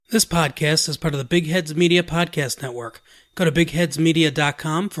This podcast is part of the Big Heads Media Podcast Network. Go to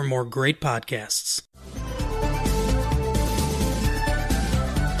bigheadsmedia.com for more great podcasts.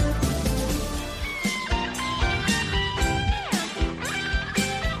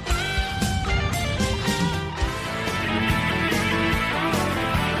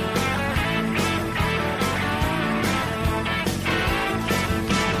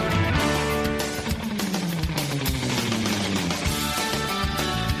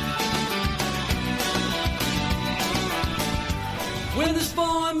 When this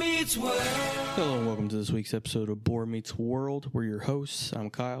boy meets world. Hello and welcome to this week's episode of Boar Meets World. We're your hosts.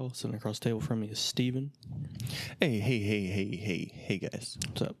 I'm Kyle. Sitting across the table from me is Steven. Hey, guys.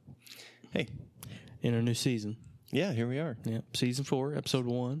 What's up? Hey. In a new season. Yeah, here we are. Yep. Season 4, episode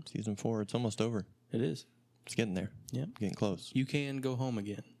 1. Season 4, it's almost over. It is. It's getting there. Yep. Getting close. You can go home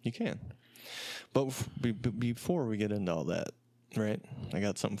again. You can. But before we get into all that, right, I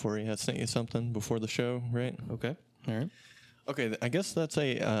got something for you. I sent you something before the show, right? Okay. All right. Okay, I guess that's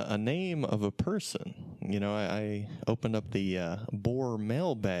a name of a person. You know, I opened up the Boar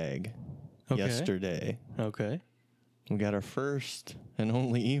mailbag yesterday. Okay. We got our first and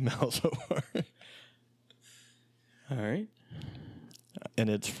only email so far. All right. And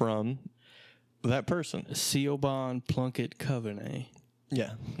it's from that person. Siobhan Plunkett Covenant.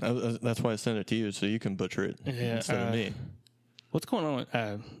 Yeah, that's why I sent it to you, so you can butcher it instead of me. What's going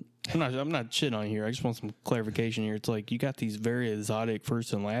on? I'm not shitting on you here. I just want some clarification here. It's like you got these very exotic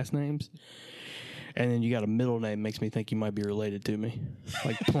first and last names, and then you got a middle name makes me think you might be related to me,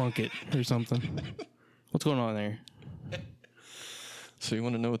 like Plunkett or something. What's going on there? So you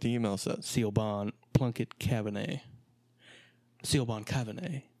want to know what the email says? Siobhan Plunkett Cabernet. Siobhan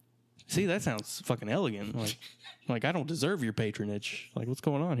Cabernet. See, that sounds fucking elegant. Like I don't deserve your patronage. Like, what's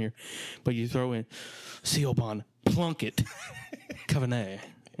going on here? But you throw in Siobhan Plunkett Cabernet.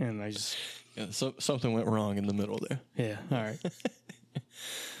 And I just... Yeah, so something went wrong in the middle there. Yeah, all right.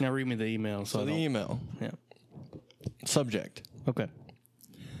 Now read me the email. So the email. Yeah. Subject. Okay.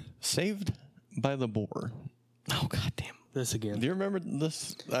 Saved by the Boar. Oh, goddamn. This again. Do you remember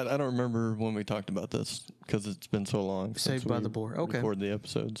this? I don't remember when we talked about this because it's been so long. Saved by the Boar. Okay. Recorded the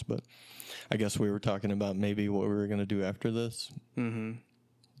episodes, but I guess we were talking about maybe what we were going to do after this. Mm-hmm.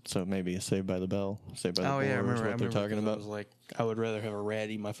 So maybe a Saved by the Bell, Saved by the Boar yeah, I remember, is what they're talking about. I was like, I would rather have a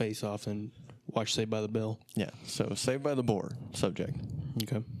rat eat my face off than watch Saved by the Bell. Yeah, so Saved by the Boar, subject.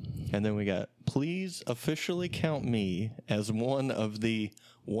 Okay. And then we got, please officially count me as one of the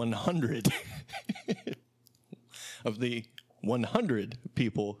 100 of the 100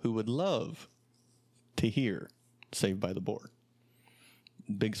 people who would love to hear Saved by the Boar.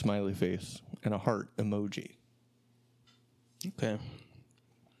 Big smiley face and a heart emoji. Okay.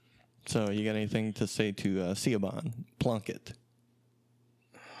 So you got anything to say to Siobhan Plunkett?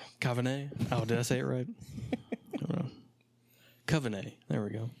 Covenant. Oh, did I say it right? I don't know. Covenant. There we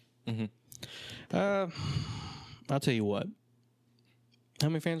go. Mm-hmm. I'll tell you what. How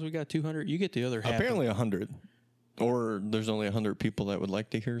many fans we got? 200? You get the other half. Apparently 100. Or there's only 100 people that would like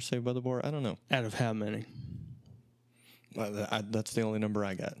to hear Saved by the Boar. I don't know. Out of how many? That's the only number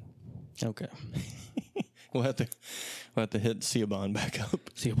I got. Okay. We'll have to hit Siobhan back up.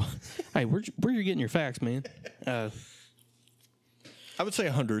 Siobhan. Hey, where you getting your facts, man? I would say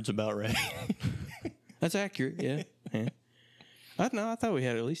 100's about right. That's accurate. Yeah. I thought we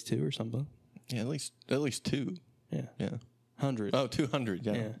had at least 2 or something. Yeah, at least 2. Yeah. Yeah. 100. Oh, 200.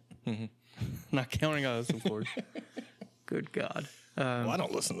 Yeah. Mm-hmm. Not counting us, of course. Good God. Well, I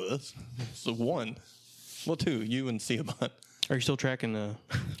don't listen to this. So 1. Well, 2. You and Siobhan. Are you still tracking the?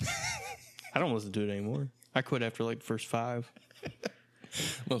 I don't listen to it anymore. I quit after like the first 5.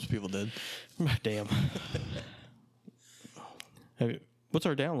 Most people did. Damn. What's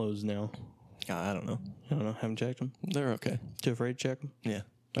our downloads now? I don't know. I don't know. Haven't checked them. They're okay. Too afraid to check them? Yeah.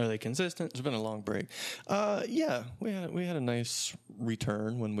 Are they consistent? It's been a long break. Yeah, we had a nice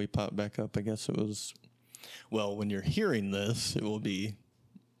return when we popped back up. I guess it was, well, when you're hearing this, it will be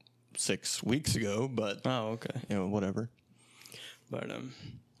 6 weeks ago, but Oh, okay. you know, whatever. But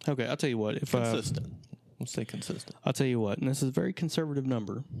okay, I'll tell you what. If Consistent. We'll stay consistent. I'll tell you what, and this is a very conservative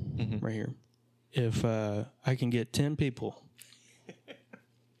number right here. If I can get 10 people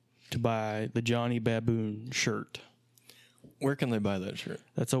to buy the Johnny Baboon shirt, Where can they buy that shirt?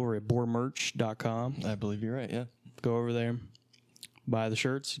 that's over at boarmerch.com. I believe you're right, yeah. Go over there, buy the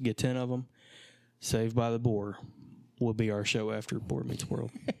shirts, get 10 of them. Saved by the Boar will be our show after Boar Meets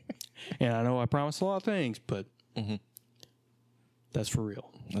World. And I know I promised a lot of things, but that's for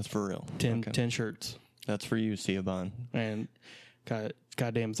real. That's for real. 10 shirts. That's for you, Siobhan. And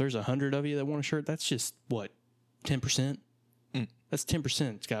goddamn, if there's 100 of you that want a shirt, that's just, what, 10%? That's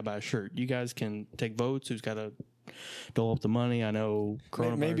 10%. It's got to buy a shirt. You guys can take votes. Who's got to dole up the money? I know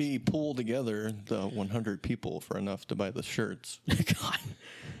coronavirus. Maybe pull together the 100 people for enough to buy the shirts. God.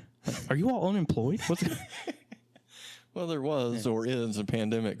 Are you all unemployed? What's Well, there was or is a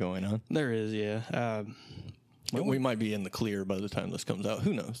pandemic going on. There is, yeah. We might be in the clear by the time this comes out.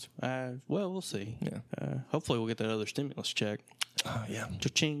 Who knows? Well, we'll see. Yeah. Hopefully we'll get that other stimulus check. Yeah.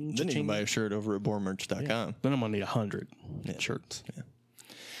 Cha-ching, Then you cha-ching. can buy a shirt over at boarmerch.com. Then I'm going to need 100 shirts. Yeah.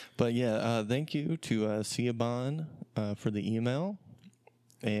 But yeah, thank you to Siobhan for the email.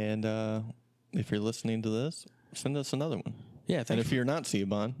 And if you're listening to this, send us another one. Yeah, And thanks. if you're not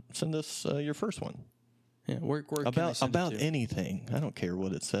Siobhan, send us your first one. Yeah, where can they send About it to? anything. I don't care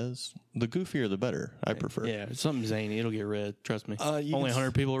what it says. The goofier, the better. I prefer. Yeah, it's something zany. It'll get read. Trust me. You Only can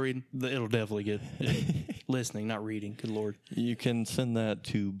 100 people reading. It'll definitely get listening, not reading. Good Lord. You can send that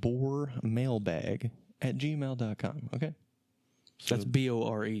to boremailbag@gmail.com. Okay? That's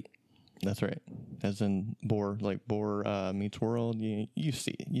BORE. That's right. As in Boar, like Boar meets World. You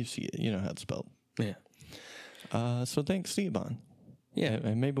see it. You see it. You know how it's spelled. Yeah. So thanks, Siobhan. Yeah.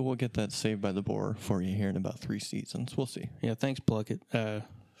 And maybe we'll get that Saved by the Boar for you here in about 3 seasons. We'll see. Yeah, thanks, Pluckett, for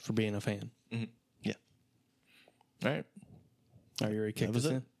being a fan. Yeah. All right. Are you ready to kick That was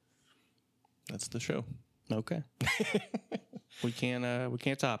this it. in? That's the show. Okay. we can't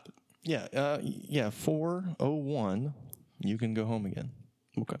top it. Yeah. 4:01. You can go home again.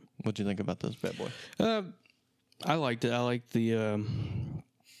 Okay. What'd you think about this bad boy? I liked it. I liked the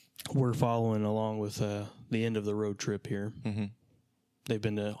we're following along with the end of the road trip here. Mm-hmm. They've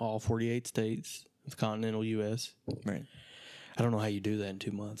been to all 48 states of the continental U.S. Right. I don't know how you do that in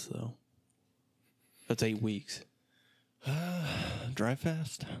 2 months, though. That's 8 weeks. Drive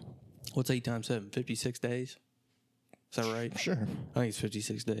fast. What's 8 times 7? 56 days? Is that right? Sure. I think it's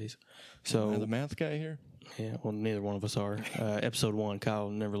 56 days. Am I the So, math guy here? yeah, well, neither one of us are. Episode 1, Kyle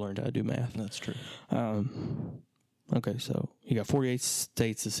never learned how to do math. That's true. Okay, so you got 48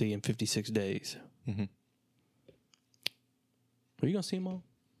 states to see in 56 days. Mm-hmm. Are you going to see them all?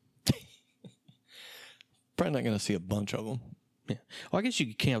 Probably not going to see a bunch of them. Yeah. Well, I guess you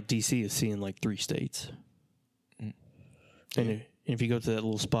could count D.C. as seeing like 3 states. And if you go to that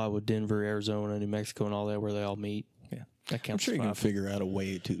little spot with Denver, Arizona, New Mexico, and all that where they all meet, Yeah. that I'm counts sure as you can 5. figure out a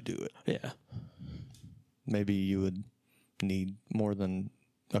way to do it. Yeah. Maybe you would need more than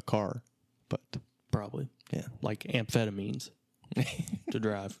a car, but Probably. yeah. Like amphetamines to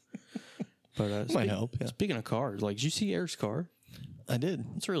drive. But Might help, yeah. Speaking of cars, like, did you see Eric's car? I did.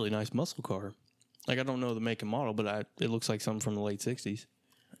 It's a really nice muscle car. Like, I don't know the make and model, but it looks like something from the late 60s.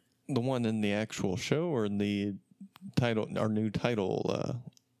 The one in the actual show or the title, our new title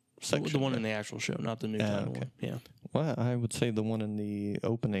section? The one in the actual show, not the new title okay. one. Yeah. Well, I would say the one in the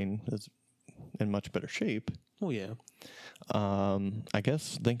opening is in much better shape. Oh, yeah. I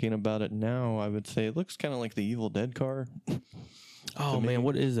guess thinking about it now, I would say it looks kind of like the Evil Dead car. Oh, man,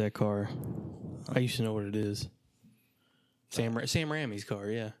 what is that car? I used to know what it is. Sam Raimi's car,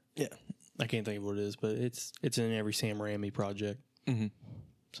 yeah. Yeah. I can't think of what it is, but it's in every Sam Raimi project. Mm-hmm.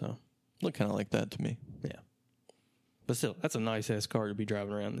 So, Look kind of like that to me. yeah. But still, that's a nice-ass car to be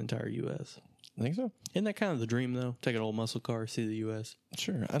driving around the entire U.S. I think so. Isn't that kind of the dream, though? Take an old muscle car, see the U.S.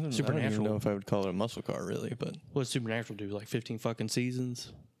 Sure. I don't even Supernatural. know if I would call it a muscle car, really, but What does Supernatural do? Like 15 fucking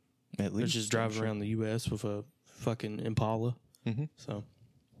seasons? at They're least just driving around the U.S. with a fucking Impala. Mm-hmm. So,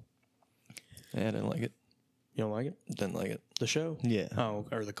 Yeah, I didn't like it. you don't like it? Didn't like it. The show? Yeah. Oh,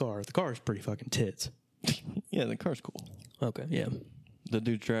 or the car. The car is pretty fucking tits. Yeah, the car's cool. Okay, yeah. The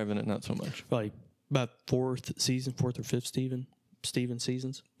dude's driving it, not so much. Like about fourth or fifth Steven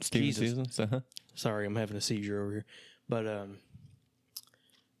seasons. Steven Jesus. Seasons? Uh-huh. Sorry, I'm having a seizure over here. But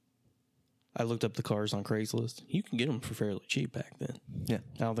I looked up the cars on Craigslist. You can get them for fairly cheap back then. Yeah.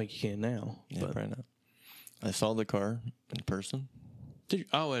 I don't think you can now. Yeah, but probably not. I saw the car in person. did you,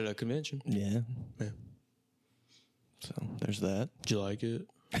 oh, at a convention. Yeah. Yeah. So there's that. Did you like it?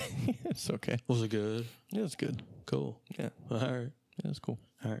 It's okay. Was it good? Yeah, it's good. Cool. Yeah. All right. Yeah, it's cool.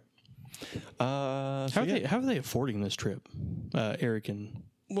 All right. So How are they affording this trip? Eric and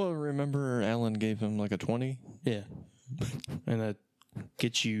well, remember Alan gave him like a 20? yeah, and that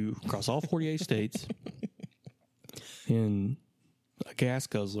gets you across all 48 states in a gas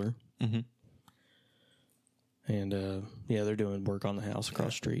guzzler. Mm-hmm. And yeah, they're doing work on the house across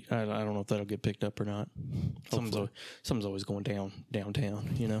the street. I don't know if that'll get picked up or not. Someone's always going downtown,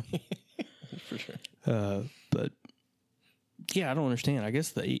 you know. For sure. But yeah, I don't understand. I guess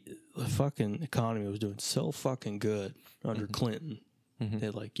the fucking economy was doing so fucking good under Clinton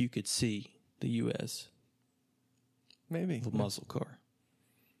that like you could see the U.S. Maybe. with a muscle car.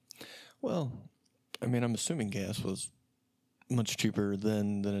 Well, I mean, I'm assuming gas was much cheaper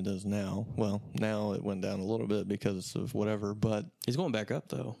then than it is now. Well, now it went down a little bit because of whatever, but It's going back up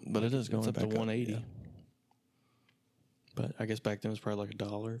though. it is going It's up back to 180. yeah. But I guess back then it was probably like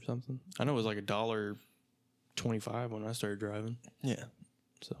 $1 or something. I know it was like $1.25 when I started driving. Yeah.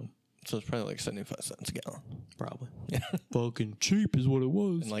 So So it's probably like 75 cents a gallon. probably. Yeah. Fucking cheap is what it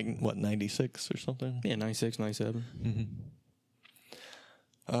was. And like, what, 96 or something? Yeah, 96, 97.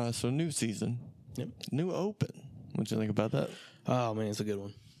 So new season. Yep. New open. What'd you think about that? Oh man, it's a good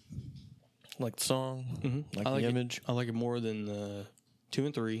one. Like the song? Mm-hmm. Like I like the it. image? I like it more than 2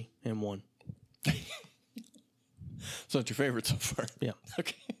 and 3 and 1. So it's your favorite so far? Yeah.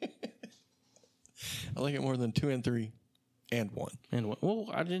 Okay. I like it more than 2 and 3 and 1. And 1. Well,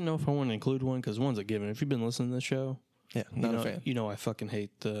 I didn't know if I wanted to include 1 because 1's a given. If you've been listening to this show, Yeah, not a fan. You know I fucking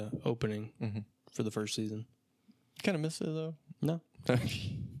hate the opening for the first season. Kind of miss it though. No,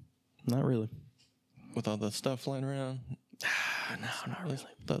 not really. With all the stuff flying around. No, not really.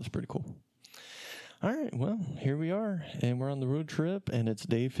 That was pretty cool. All right, well, here we are, and we're on the road trip, and it's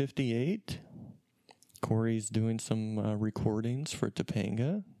day 58. Corey's doing some recordings for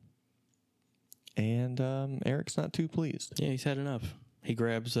Topanga, and Eric's not too pleased. Yeah, he's had enough. He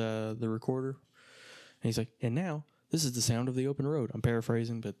grabs the recorder, and he's like, and now, this is the sound of the open road. I'm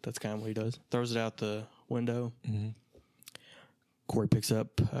paraphrasing, but that's kind of what he does. Throws it out the window. Mm-hmm. Corey picks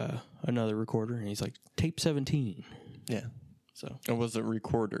up another recorder, and he's like, tape 17. Yeah. So, Or was it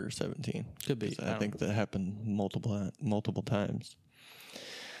recorder 17? could be. 'Cause I think that happened multiple times.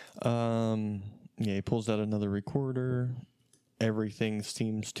 Yeah, he pulls out another recorder. Everything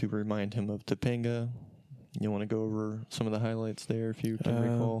seems to remind him of Topanga. You want to go over some of the highlights there if you can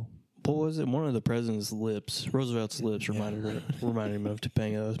recall? What was it? One of the president's lips, Roosevelt's lips, reminded him of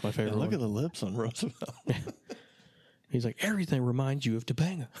Topanga. That was my favorite Look one. at the lips on Roosevelt. He's like, everything reminds you of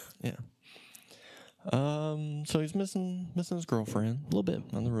Topanga. Yeah. So he's missing his girlfriend A little bit.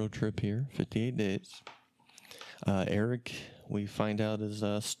 on the road trip here, 58 days. Eric, we find out, is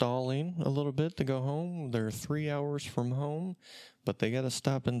stalling a little bit to go home. They're 3 hours from home, but they got to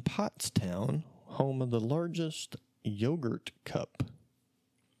stop in Pottstown, home of the largest yogurt cup.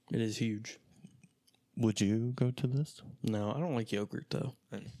 It is huge. Would you go to this? No, I don't like yogurt, though.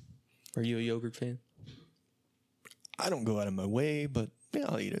 Are you a yogurt fan? I don't go out of my way, but yeah,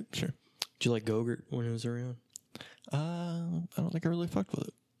 I'll eat it, sure. Did you like Go-Gurt when it was around? I don't think I really fucked with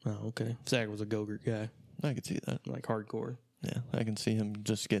it. Oh, okay. Zach was a Go-Gurt guy, I could see that. like hardcore. Yeah, I can see him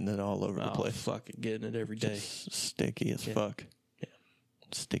just getting it all over the place. Fucking getting it every day. Just sticky as fuck. Yeah.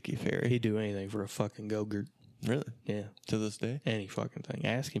 Sticky fairy. He'd do anything for a fucking Go-Gurt. Really? Yeah. To this day? Any fucking thing.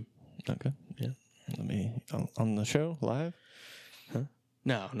 Ask him. Okay. Yeah. Let me, on the show, live?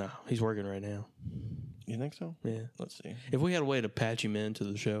 No. He's working right now. You think so? Yeah. Let's see. If we had a way to patch him into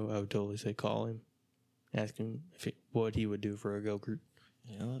the show, I would totally say call him. Ask him what he would do for a Go-Gurt.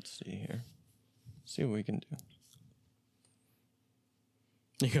 Yeah, let's see here. See what we can do.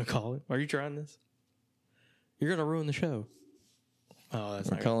 You gonna call him? Are you trying this? You're gonna ruin the show. Oh, that's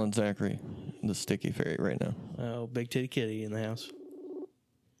We're not calling Zachary the sticky fairy right now. Oh, big titty kitty in the house.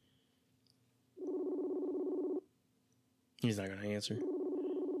 He's not gonna answer.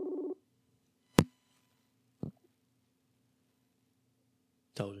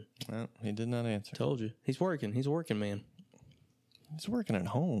 Told you. Well, he did not answer. Told you. He's working, man. He's working at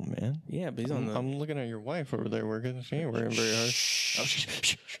home, man. Yeah, but he's on the. I'm looking at your wife over there working. She ain't working very hard.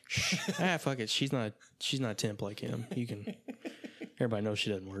 Fuck it. She's not temp like him. You can. Everybody knows she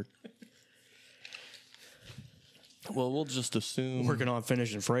doesn't work. Well, we'll just assume Working on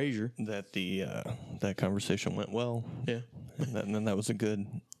finishing Frasier. that the that conversation went well. Yeah. And then that was a good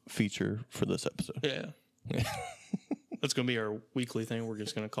feature for this episode. Yeah. That's going to be our weekly thing. We're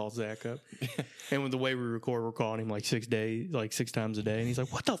just going to call Zach up. And with the way we record, we're calling him like 6 times a day. And he's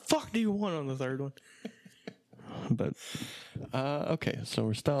like, what the fuck do you want on the third one? But Okay, so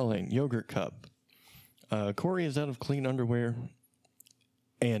we're stalling. Yogurt cup. Corey is out of clean underwear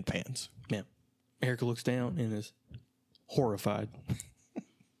and pants. yeah, Erica looks down and is horrified.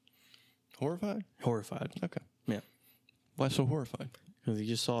 Horrified? Horrified. Okay. Yeah. Why so horrified? Because he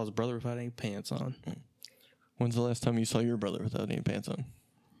just saw his brother without any pants on. When's the last time you saw your brother without any pants on?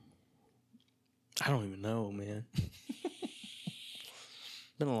 I don't even know, man.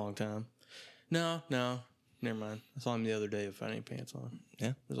 Been a long time. No. Never mind. I saw him the other day without any pants on. Yeah.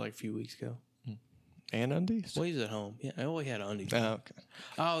 It was like a few weeks ago. And undies? Well, he's at home. Yeah, I always had undies. Oh, okay.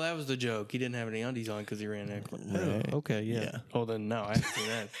 Oh, that was the joke. He didn't have any undies on because he ran that. Right. Oh, okay, yeah. Yeah. Oh, then no, I haven't seen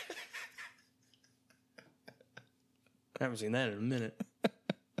that. I haven't seen that in a minute.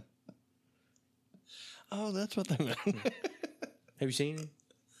 Oh, that's what that meant. Have you seen him?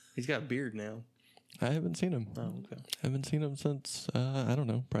 He's got a beard now. I haven't seen him. Oh, okay. I haven't seen him since, I don't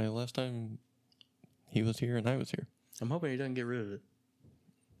know, probably last time he was here and I was here. I'm hoping he doesn't get rid of it.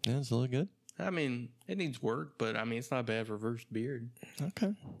 Yeah, does it look good? I mean, it needs work, but I mean, it's not bad for first beard.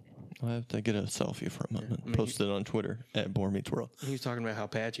 Okay. I'll have to get a selfie for a moment. I mean, Post it on Twitter at Boar Meets World. He was talking about how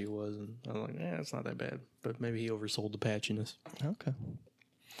patchy it was, and I was like, it's not that bad. But maybe he oversold the patchiness. Okay.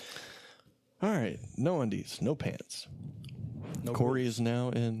 All right. No undies, no pants. No Corey is now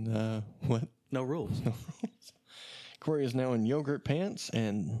in, what? No rules. Corey is now in yogurt pants,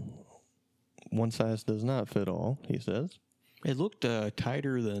 and one size does not fit all, he says. It looked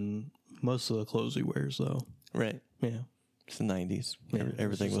tighter than most of the clothes he wears, though. Right. Yeah. It's the 90s. Yeah,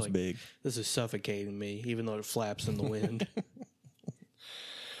 Everything it's was like, big. This is suffocating me, even though it flaps in the wind.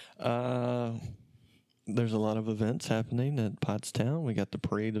 There's a lot of events happening at Pottstown. We got the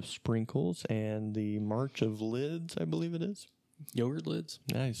Parade of Sprinkles and the March of Lids, I believe it is. Yogurt lids?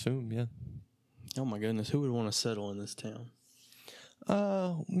 I assume, yeah. Oh my goodness, who would want to settle in this town?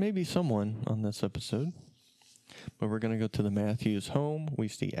 Maybe someone on this episode. But we're going to go to the Matthews home. We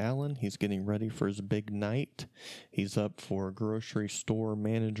see Alan. He's getting ready for his big night. He's up for Grocery Store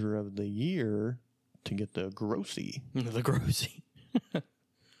Manager of the Year to get the grossy. The grossy.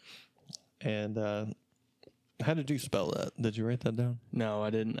 And how did you spell that? Did you write that down? No, I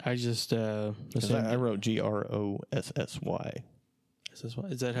didn't. I just Because I wrote Grossy.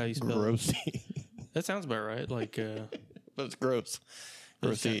 Is that how you spell it? Grossy. That sounds about right. Like, But it's gross.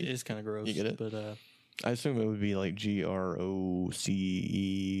 Grossy. It's kind of gross. You get it? But I assume it would be like Groceey,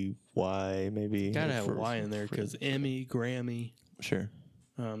 maybe. gotta have a Y in there because Emmy, Grammy, Sure.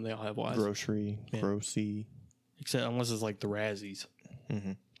 they all have Y's. Grocery, Yeah. grossy. Except unless it's like the Razzies.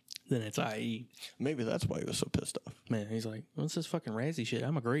 Mhm. Then it's IE. Maybe that's why he was so pissed off. Man, he's like, what's this fucking Razzie shit?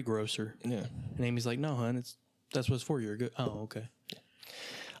 I'm a great grocer. Yeah. And Amy's like, no, hun, that's what it's for. You're good. Oh, okay.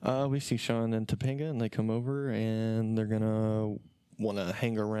 We see Sean and Topanga, and they come over, and they're going to want to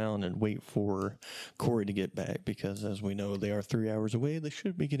hang around and wait for Corey to get back, because as we know, they are 3 hours away. They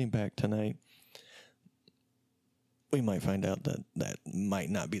should be getting back tonight. We might find out that that might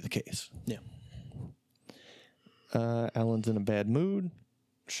not be the case. Yeah. Alan's in a bad mood.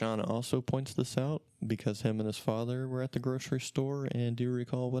 Shauna also points this out because him and his father were at the grocery store. And do you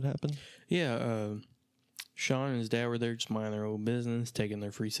recall what happened? Yeah, Sean and his dad were there just minding their own business, taking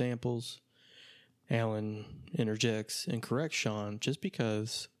their free samples. Alan interjects and corrects Sean, just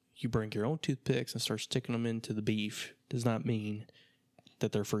because you bring your own toothpicks and start sticking them into the beef does not mean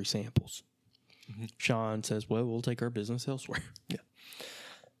that they're free samples. Mm-hmm. Sean says, well, we'll take our business elsewhere. Yeah.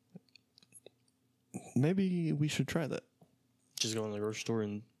 Maybe we should try that. Just go in the grocery store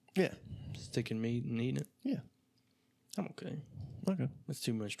and sticking meat and eating it. Yeah. I'm okay. Okay. That's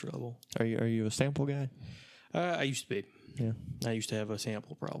too much trouble. Are you a sample guy? I used to be. Yeah. I used to have a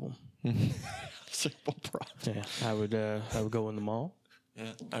sample problem. Sample problem. Yeah. I would go in the mall.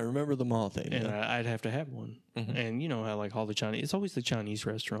 Yeah. I remember the mall thing. And I'd have to have one. Mm-hmm. And you know how like all the Chinese, it's always the Chinese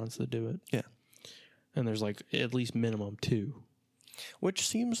restaurants that do it. Yeah. And there's like at least minimum 2. Which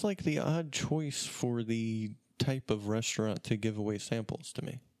seems like the odd choice for the type of restaurant to give away samples to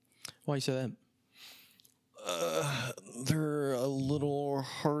me. Why you say that? They're a little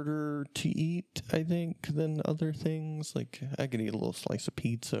harder to eat, I think, than other things. Like, I could eat a little slice of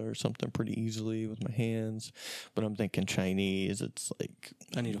pizza or something pretty easily with my hands. But I'm thinking Chinese, it's like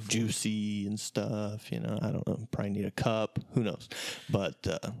I need a juicy and stuff, you know. I don't know. Probably need a cup. Who knows? But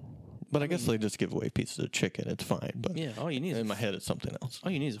I guess they just give away pieces of chicken. It's fine. But Yeah, all you need in my head, it's something else. all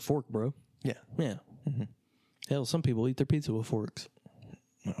you need is a fork, bro. Yeah. Yeah. Mm-hmm. Hell, some people eat their pizza with forks.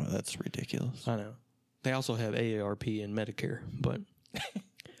 Oh, that's ridiculous. I know. They also have AARP and Medicare, but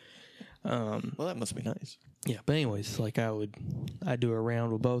Well, that must be nice. yeah. But anyways, like I'd do a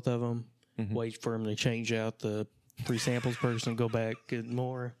round with both of them, wait for them to change out the free samples person, go back, get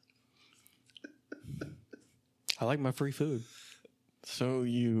more. I like my free food. So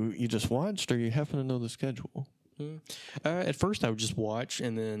you just watched, or you happen to know the schedule? At first, I would just watch,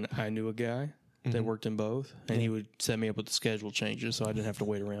 and then I knew a guy that worked in both, and he would set me up with the schedule changes, so I didn't have to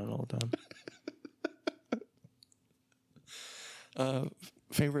wait around all the time.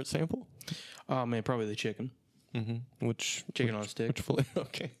 Favorite sample? Oh man, probably the chicken. Mm-hmm. Which Chicken on a stick. Which fillet?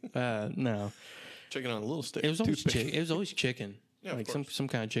 Okay. No, Chicken on a little stick. it was always Toothpick. chicken. It was always chicken. Yeah, of like course. some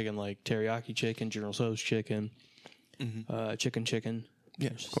kind of chicken, like teriyaki chicken, General Tso's chicken, chicken. Yeah,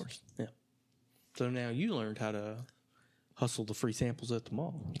 of course. Yeah. So now you learned how to hustle the free samples at the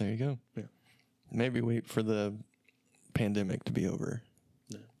mall. There you go. Yeah. Maybe wait for the pandemic to be over.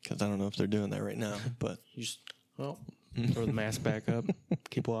 No. Because I don't know if they're doing that right now. But You just throw the mask back up,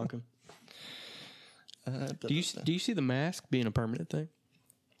 keep walking. Do you see the mask being a permanent thing?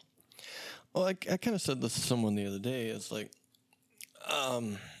 Well, I kind of said this to someone the other day. It's like,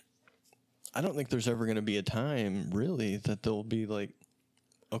 I don't think there's ever going to be a time, really, that they'll be like,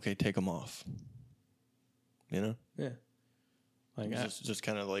 okay, take them off. You know? Yeah. Like Just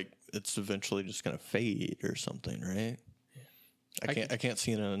kind of like it's eventually just going to fade or something, right? Yeah. I can't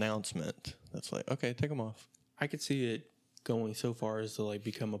see an announcement that's like, okay, take them off. I could see it going so far as to like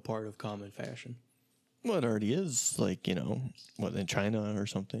become a part of common fashion. Well, it already is, like, you know, what, in China or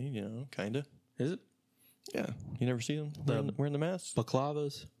something, you know, kind of. Is it? Yeah. You never see them wearing the mask?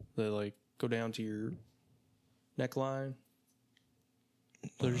 Balaclavas that like go down to your neckline.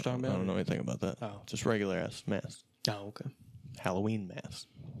 What you're talking about? I don't know anything about that. Oh. Just regular ass mask. Oh, okay. Halloween mask.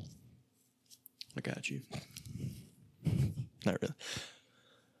 I got you. Not really.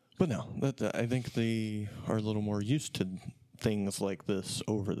 But no, I think they are a little more used to things like this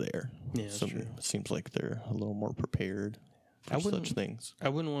over there. Yeah, that's true. It seems like they're a little more prepared for such things. I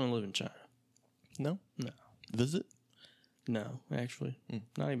wouldn't want to live in China. No? No. Visit? No, actually.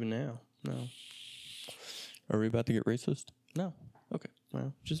 Not even now. No. Are we about to get racist? No. Okay.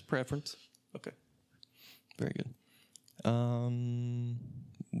 Well, just preference. Okay. Very good. Do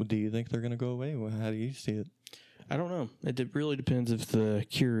you think they're going to go away? Well, how do you see it? I don't know. It really depends if the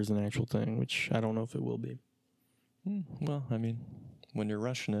cure is an actual thing, which I don't know if it will be. Well, I mean, when you're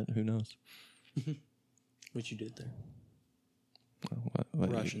rushing it, who knows? What you did there.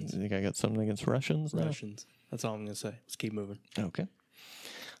 What, Russians. You think I got something against Russians? No? Russians. That's all I'm going to say. Let's keep moving. Okay.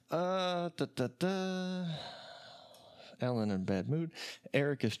 Ellen in a bad mood.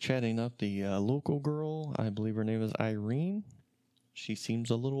 Eric is chatting up the local girl. I believe her name is Irene. She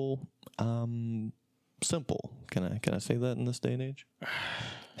seems a little simple. Can I say that in this day and age? I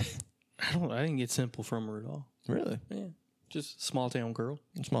didn't get simple from her at all. Really? Yeah. Just a small town girl.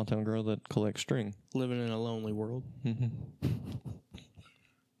 A small town girl that collects string. Living in a lonely world.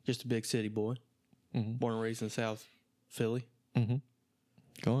 Just a big city boy. Born and raised in South Philly.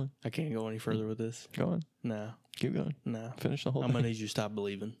 Go on. I can't go any further with this. Go on. No. Keep going. No. Finish the whole I'm thing. going to need you to stop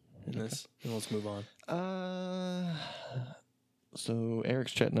believing in this. And let's move on. So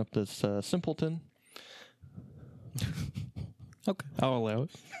Eric's chatting up this simpleton. Okay. I'll allow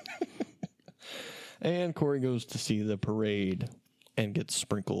it. And Corey goes to see the parade and gets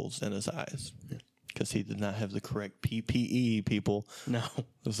sprinkles in his eyes because he did not have the correct PPE, people. No.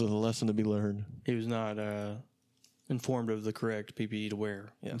 This is a lesson to be learned. He was not informed of the correct PPE to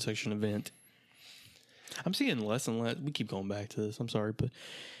wear in such an event. I'm seeing less and less. We keep going back to this. I'm sorry, but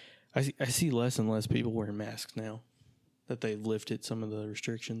I see less and less people wearing masks now that they've lifted some of the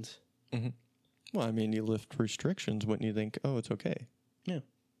restrictions. Well, I mean, you lift restrictions, wouldn't you think, oh, it's okay? Yeah.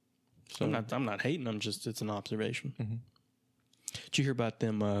 So I'm not hating. It's an observation. Did you hear about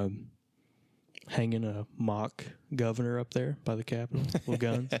them hanging a mock governor up there by the Capitol with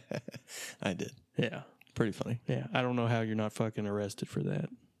guns? I did. Yeah. Pretty funny. Yeah. I don't know how you're not fucking arrested for that.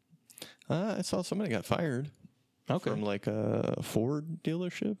 I saw somebody got fired. Okay. From like a Ford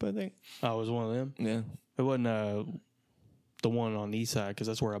dealership, I think. Oh, it was one of them? Yeah. It wasn't the one on the east side because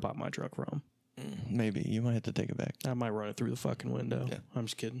that's where I bought my truck from. Maybe. You might have to take it back. I might run it through the fucking window. Yeah. I'm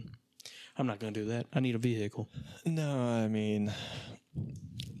just kidding. I'm not going to do that. I need a vehicle. No, I mean,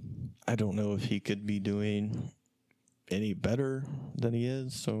 I don't know if he could be doing any better than he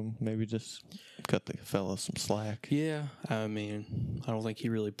is, so maybe just cut the fella some slack. Yeah, I mean, I don't think he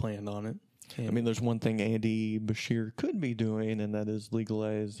really planned on it. I mean, there's one thing Andy Bashir could be doing, and that is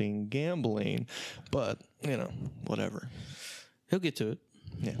legalizing gambling, but, you know, whatever. He'll get to it.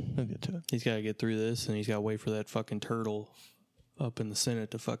 Yeah, he'll get to it. He's got to get through this, and he's got to wait for that fucking turtle up in the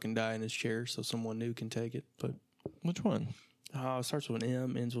Senate to fucking die in his chair so someone new can take it. But Which one? it starts with an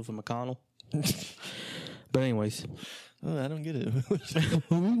M, ends with a McConnell. But anyways. Oh, I don't get it.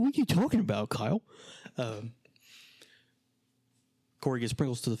 What are you talking about, Kyle? Corey gets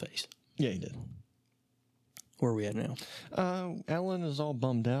sprinkles to the face. Yeah, he did. Where are we at now? Alan is all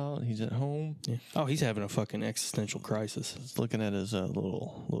bummed out. He's at home. Yeah. Oh, he's having a fucking existential crisis. He's looking at his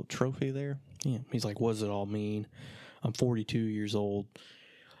little trophy there. Yeah. He's like, what does it all mean? I'm 42 years old.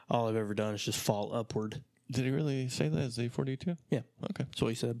 All I've ever done is just fall upward. Did he really say that? Is he 42? Yeah. Okay. That's what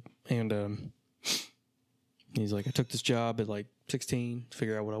he said. And he's like, I took this job at like 16 to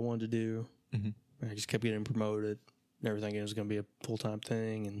figure out what I wanted to do. And I just kept getting promoted. Never thinking it was going to be a full-time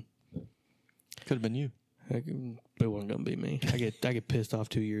thing. And could have been you. it wasn't going to be me. I get pissed off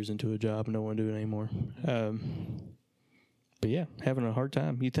 2 years into a job and don't want to do it anymore. But yeah, having a hard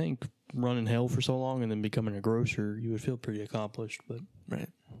time. You think running hell for so long and then becoming a grocer, you would feel pretty accomplished, but Right.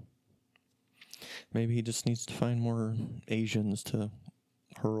 Maybe he just needs to find more Asians to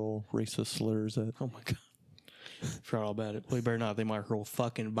hurl racist slurs at. oh my God. Forgot all about it. Well, he better not. They might hurl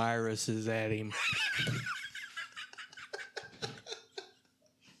fucking viruses at him.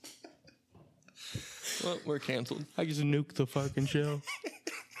 Well, we're canceled. I just nuke the fucking show.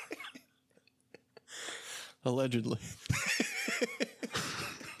 Allegedly.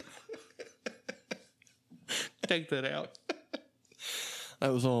 Take that out.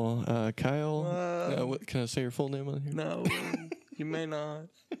 That was all Kyle. What, can I say your full name on here? No, you may not.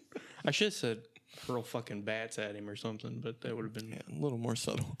 I should have said hurl fucking bats at him or something, but that would have been... Yeah, a little more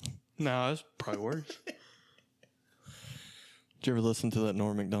subtle. No, that's probably worse. Did you ever listen to that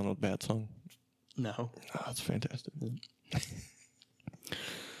Norm Macdonald bat song? No. Oh, that's fantastic.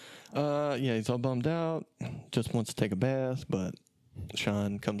 Yeah, he's all bummed out. Just wants to take a bath, but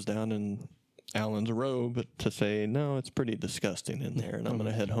Sean comes down in Alan's robe to say, no, it's pretty disgusting in there, and I'm going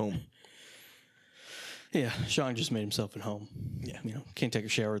to head home. Yeah, Sean just made himself at home. Yeah. You know, can't take a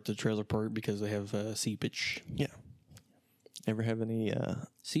shower at the trailer park because they have seepage. Yeah. Ever have any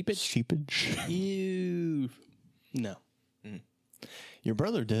Seepage? seepage? Ew. No. Your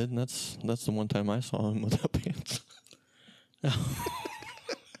brother did, and that's the one time I saw him without pants.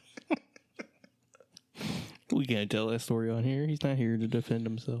 We can't tell that story on here. He's not here to defend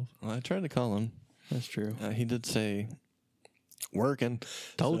himself. Well, I tried to call him. That's true. He did say, working.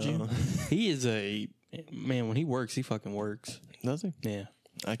 Told So- you. He is a... Man, when he works, he fucking works. Does he? Yeah.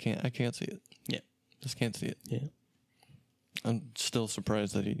 I can't see it. Yeah. Just can't see it. Yeah. I'm still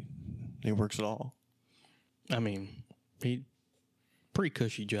surprised that he works at all. I mean, he... Pretty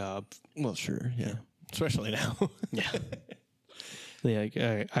cushy job. Well, sure, yeah. Especially now. Yeah.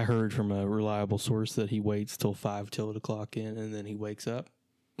 Yeah, I heard from a reliable source that he waits till 5 till to clock in, and then he wakes up,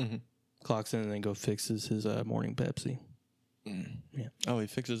 clocks in, and then go fixes his morning Pepsi. Yeah. Oh, he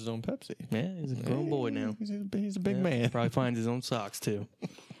fixes his own Pepsi. Yeah, he's a grown boy now. He's a big Yeah, man. Probably finds his own socks, too.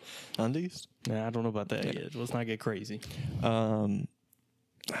 Undies? Nah, I don't know about that yet. Let's not get crazy. What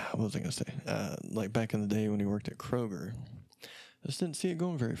was I going to say? Like back in the day when he worked at Kroger, I just didn't see it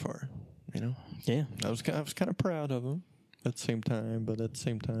going very far, you know? Yeah. I was kind of proud of him at the same time, but at the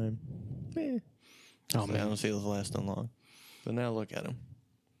same time, Oh, I man. don't see it lasting long. But now look at him.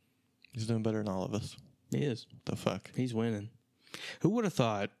 He's doing better than all of us. He is. The fuck? He's winning. Who would have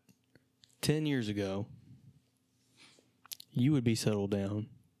thought 10 years ago you would be settled down,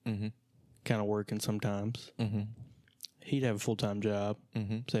 kind of working sometimes. He'd have a full-time job,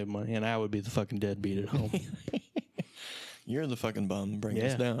 save money, and I would be the fucking deadbeat at home. You're the fucking bum bringing Yeah,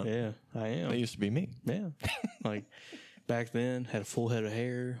 us down. yeah, I am. That used to be me. Yeah. Like, back then, had a full head of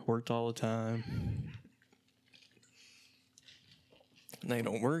hair, worked all the time. Now you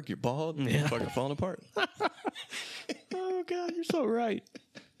don't work, you're bald, Yeah. you're fucking falling apart. Oh, God, you're so right.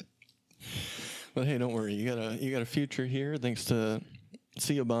 But hey, don't worry. You got a future here thanks to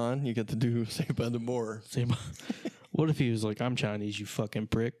Siobhan. You get to do Saved by the Boar. See, what if he was like, I'm Chinese, you fucking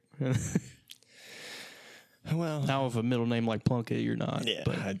prick? Well, Now, with a middle name like Plunkett, you're not. yeah,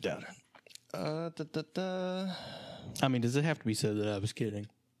 But, I doubt it. I mean, does it have to be said that I was kidding?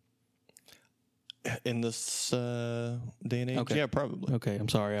 In this day and age, Okay. yeah, probably. Okay, I'm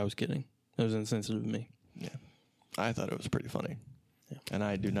sorry, I was kidding. That was insensitive of me. Yeah, I thought it was pretty funny, and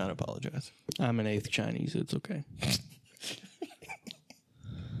I do not apologize. I'm an eighth Chinese. It's okay.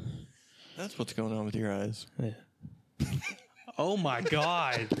 That's what's going on with your eyes. Yeah. Oh my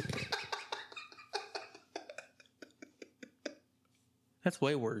God. That's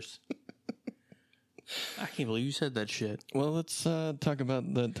way worse. I can't believe you said that shit. Well, let's talk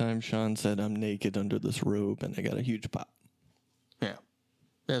about the time Sean said I'm naked under this robe, and I got a huge pop. Yeah.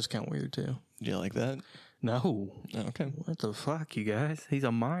 That's kind of weird, too. Do you like that? No. Okay. What the fuck, you guys? He's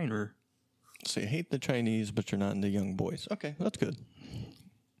a minor. So you hate the Chinese, but you're not into young boys. Okay, that's good.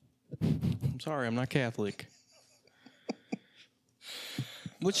 I'm sorry, I'm not Catholic.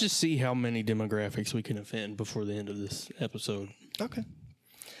 Let's just see how many demographics we can offend before the end of this episode. Okay.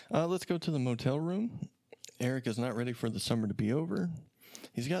 Let's go to the motel room. Eric is not ready for the summer to be over.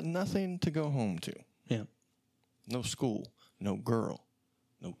 He's got nothing to go home to. Yeah. No school, no girl,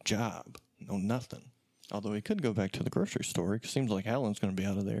 no job, no nothing. Although he could go back to the grocery store. It seems like Alan's going to be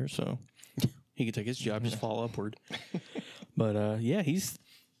out of there, so. He could take his job, just fall upward. But, yeah, it's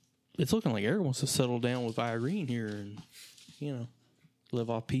looking like Eric wants to settle down with Irene here and, live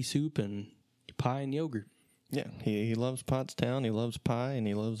off pea soup and pie and yogurt. Yeah, he loves Pottstown, he loves pie, and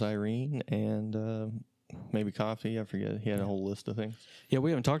he loves Irene, and maybe coffee. I forget. He had a whole list of things. Yeah,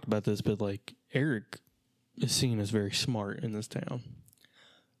 we haven't talked about this, but, like, Eric is seen as very smart in this town.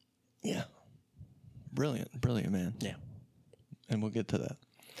 Yeah. Brilliant man. Yeah. And we'll get to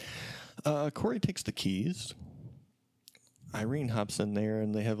that. Corey takes the keys. Irene hops in there,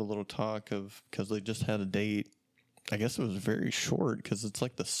 and they have a little talk of, because they just had a date, I guess it was very short because it's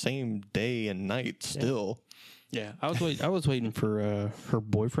like the same day and night still. Yeah, I was waiting for her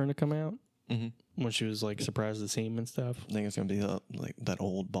boyfriend to come out when she was like surprised to see him and stuff. I think it's gonna be like that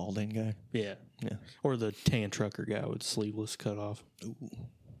old balding guy. Yeah, Yeah, or the tan trucker guy with sleeveless cut off. ooh,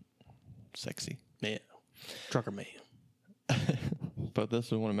 sexy. Yeah, trucker man. But this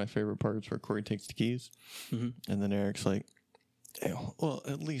is one of my favorite parts where Corey takes the keys, and then Eric's like, hey, well,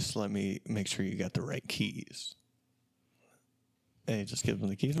 at least let me make sure you got the right keys. And he just gives him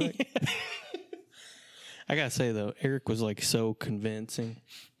the keys back. I gotta say though, Eric was like so convincing.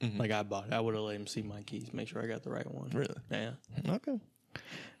 Like I bought it. I would have let him see my keys, make sure I got the right one. Really? Yeah. Okay.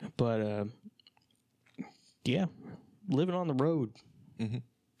 But yeah, living on the road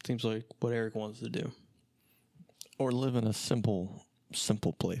seems like what Eric wants to do. Or live in a simple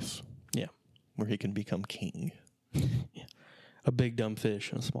place Yeah. where he can become king. A big dumb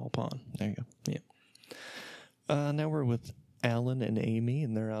fish in a small pond. There you go. Yeah. Now we're with Alan and Amy,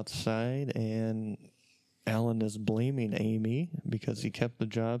 and they're outside, and Alan is blaming Amy because he kept the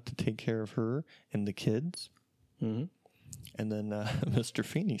job to take care of her and the kids. And then Mr.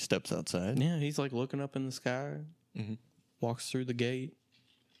 Feeney steps outside. Yeah, he's like looking up in the sky, walks through the gate,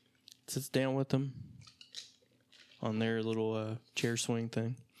 sits down with them on their little chair swing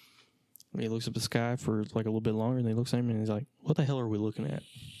thing. And he looks up the sky for like a little bit longer, and he looks at him and he's like, what the hell are we looking at?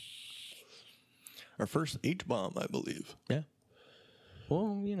 Our first H-bomb, I believe. Yeah.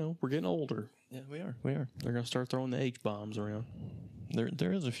 Well, you know, we're getting older. Yeah, we are. We are. They're going to start throwing the H-bombs around.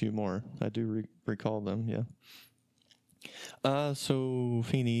 There is a few more. I do recall them, yeah. So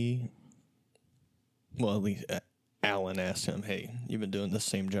Feeney, well, at least Alan asked him, hey, you've been doing this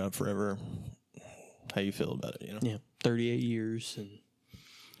same job forever. How you feel about it, you know? Yeah, 38 years. And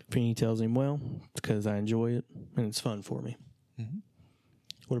Feeney tells him, well, it's because I enjoy it and it's fun for me.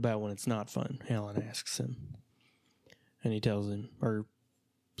 What about when it's not fun? Alan asks him. And he tells him, or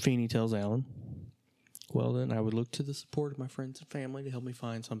Feeney tells Alan, well, then I would look to the support of my friends and family to help me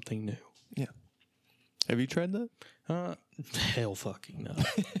find something new. Yeah. Have you tried that? Hell fucking no.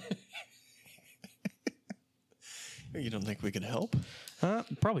 You don't think we could help?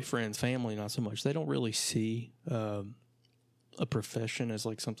 Probably friends, family, not so much. They don't really see a profession as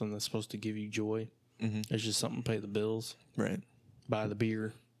like something that's supposed to give you joy. It's just something to pay the bills, Right. buy the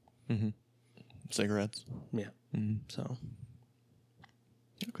beer. Cigarettes. Yeah. So.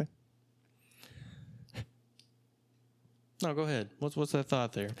 Okay. No, go ahead. What's that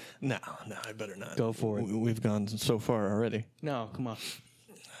thought there? No, I better not. Go for it. We've gone so far already. No, come on.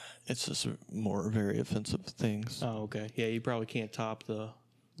 It's just more very offensive things. Oh, okay. Yeah, you probably can't top the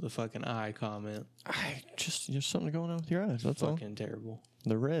fucking eye comment. There's something going on with your eyes. That's all. Fucking terrible.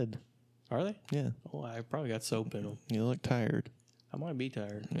 They're red. Are they? Yeah. Oh, I probably got soap in them. You look tired. I might be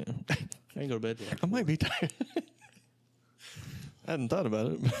tired. Yeah. I ain't go to bed till I might be tired. I hadn't thought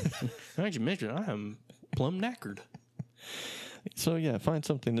about it. Now that you mentioned it, I am plumb knackered. So, yeah, find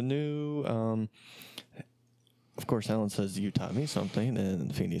something new. Of course, Alan says, you taught me something,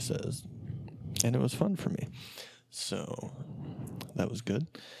 and Feeney says, and it was fun for me. So, that was good.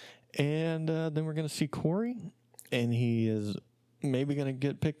 And then we're going to see Corey, and he is maybe going to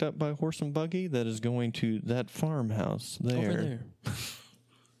get picked up by a horse and buggy that is going to that farmhouse there. Over there.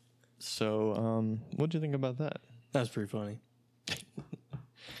 So, what'd you think about that? That's pretty funny.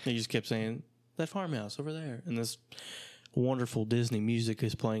 He just kept saying, that farmhouse over there. And this wonderful Disney music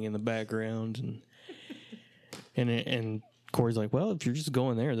is playing in the background. And Corey's like, well, if you're just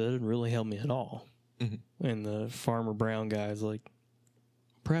going there, that doesn't really help me at all. And the Farmer Brown guy's like,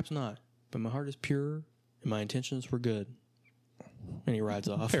 perhaps not, but my heart is pure and my intentions were good. And he rides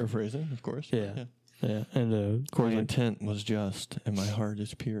off. Paraphrasing, of course. Yeah. And My Corey's like, intent was just, and my heart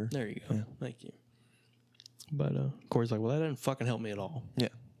is pure. there you go. Thank you. But Corey's like, well, that doesn't fucking help me at all. Yeah.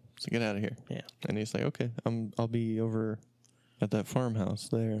 So get out of here. Yeah. And he's like, okay, I'll be over at that farmhouse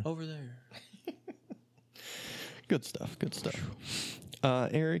there. Over there. Good stuff. Good stuff.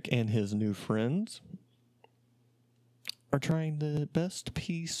 Eric and his new friends are trying the best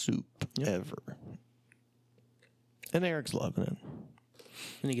pea soup ever. And Eric's loving it.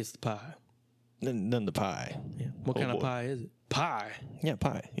 And he gets the pie. Then the pie. Yeah. What kind of pie is it? Pie. Yeah,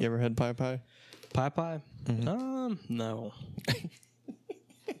 pie. You ever had pie? Pie? No.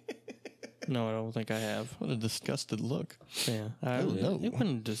 No, I don't think I have. What a disgusted look. Yeah. no. It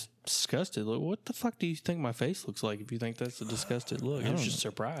wasn't just disgusted. Look, what the fuck do you think my face looks like if you think that's a disgusted look? I was just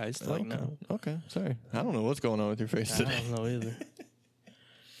surprised. Like, no. Okay, sorry. I don't know what's going on with your face I today. don't know either.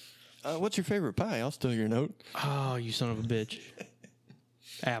 What's your favorite pie? I'll steal your note. Oh, you son of a bitch.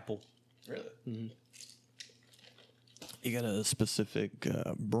 Apple. Really? You got a specific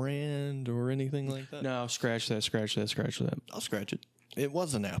brand or anything like that? No, scratch that. I'll scratch it. It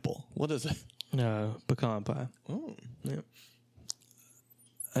was an apple. What is it? Pecan pie. Oh, Yep.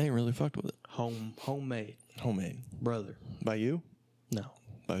 I ain't really fucked with it. Homemade. Homemade. Brother. By you? No.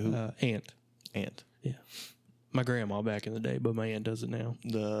 By who? Aunt. Aunt. Yeah. My grandma back in the day, but my aunt does it now.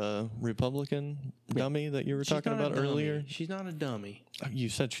 The Republican dummy that you were talking about earlier? She's not a dummy. You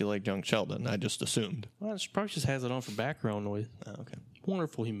said she liked Young Sheldon. I just assumed. Well, she probably just has it on for background noise. Oh, okay.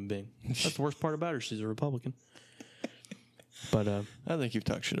 Wonderful human being. That's the worst part about her. She's a Republican. But I think you've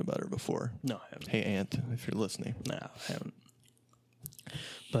talked shit about her before. no, I haven't. Hey, Aunt, if you're listening. No, I haven't.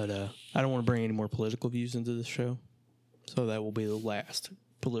 But I don't want to bring any more political views into this show, so that will be the last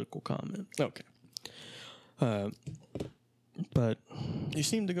political comment. Okay. But You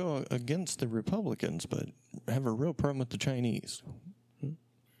seem to go against the Republicans, but have a real problem with the Chinese.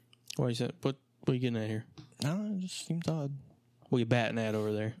 what you said? What are you getting at here? No, it just seems odd. What are you batting at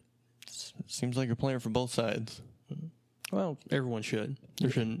over there? Seems like you're playing for both sides. Well, everyone should. There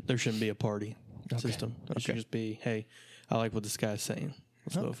shouldn't be a party system. It should Okay. just be, hey, I like what this guy's saying.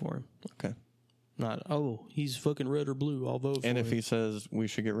 Let's vote for him. Okay. Not, oh, he's fucking red or blue. I'll vote for him. And if he says we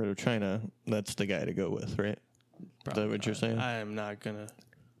should get rid of China, that's the guy to go with, right? Is that what you're saying? I am not going to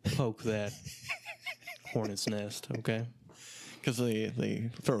poke that hornet's nest, okay? Because they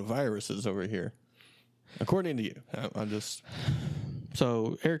throw viruses over here. According to you. I'm just...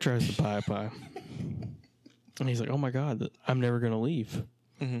 So Eric tries the pie. And he's like, oh, my God, I'm never going to leave.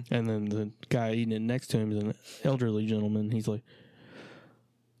 Mm-hmm. And then the guy eating it next to him is an elderly gentleman. He's like,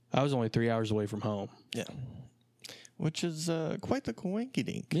 I was only 3 hours away from home. Yeah. Which is quite the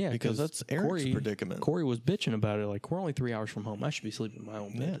coinkydink. Yeah, because that's Eric's predicament. Corey was bitching about it. Like, we're only 3 hours from home. I should be sleeping in my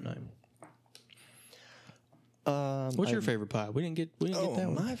own bed tonight. What's your favorite pie? We didn't get that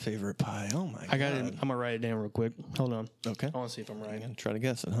one. My favorite pie. Oh, my God. I got it. I'm going to write it down real quick. Hold on. Okay. I want to see if I'm right. I'm going to try to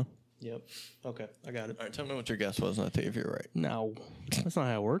guess it, huh? Yep. Okay. I got it. All right, tell me what your guess was, and I'll tell you if you're right. No, that's not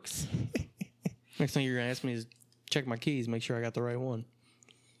how it works. Next thing you're going to ask me is check my keys, make sure I got the right one.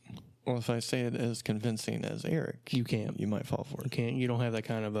 Well, if I say it as convincing as Eric, You can't. you might fall for You it. can't. You don't have that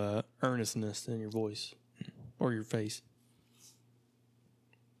kind of earnestness in your voice or your face.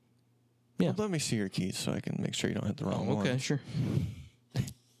 Yeah. Well, let me see your keys so I can make sure you don't hit the wrong one. Okay, sure.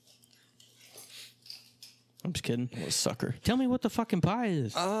 I'm just kidding. What a sucker. Tell me what the fucking pie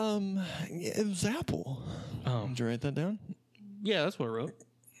is. It was apple. Oh. Did you write that down? Yeah, that's what I wrote.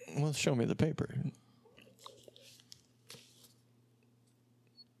 Well, show me the paper.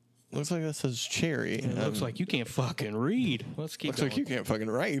 Looks like that says cherry. It looks like you can't fucking read. Let's keep Looks going. like you can't fucking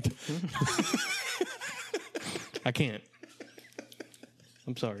write. I can't.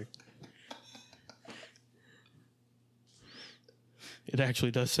 I'm sorry. It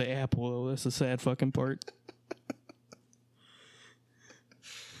actually does say apple, though. That's the sad fucking part.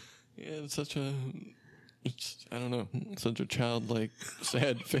 Yeah, it's such a... I don't know. Such a childlike,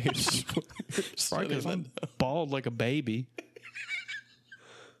 sad face. Right, 'cause I'm bald like a baby.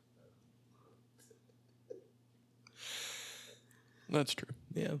 That's true.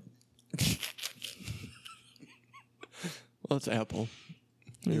 Yeah. Well, it's apple.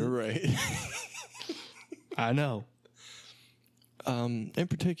 You're right. I know. In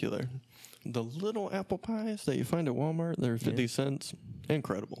particular, the little apple pies that you find at Walmart, they're 50 cents.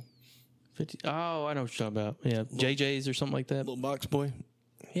 Incredible. 50. Oh, I know what you're talking about. Yeah. JJ's or something like that. Little box boy.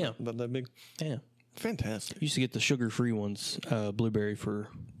 Yeah. About that big. Yeah. Fantastic. Used to get the sugar-free ones, blueberry for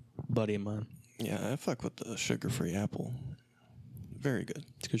a buddy of mine. Yeah, I fuck with the sugar-free apple. Very good.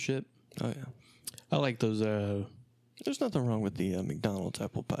 It's good shit. Oh, yeah. I like those. There's nothing wrong with the McDonald's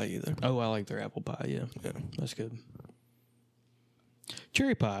apple pie either. Oh, I like their apple pie. Yeah. Yeah. That's good.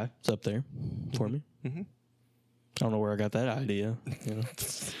 Cherry pie is up there for me. Mm-hmm. I don't know where I got that idea. You know?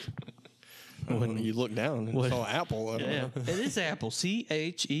 When you look down, it's all apple. I don't know. It is apple.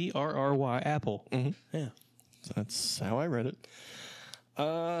 CHERRY apple. Mm-hmm. Yeah. That's how I read it.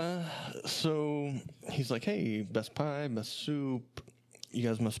 So he's like, hey, best pie, best soup. You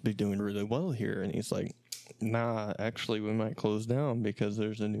guys must be doing really well here. And he's like, nah, actually, we might close down because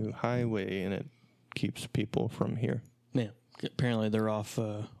there's a new highway and it keeps people from here. Yeah. Apparently they're off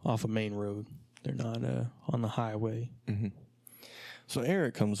a main road. They're not on the highway. Mm-hmm. So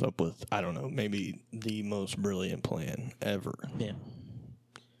Eric comes up with, I don't know, maybe the most brilliant plan ever. Yeah.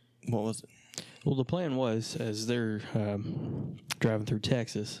 What was it? Well, the plan was, as they're driving through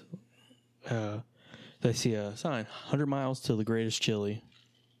Texas, they see a sign, 100 miles to the greatest chili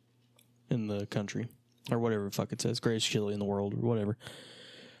in the country, or whatever the fuck it says, greatest chili in the world, or whatever.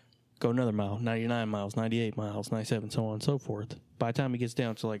 Go another mile, 99 miles, 98 miles, 97, so on and so forth. By the time he gets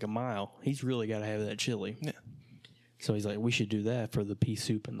down to like a mile, he's really got to have that chili. Yeah. So he's like, we should do that for the pea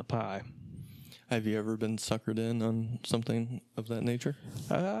soup and the pie. Have you ever been suckered in on something of that nature?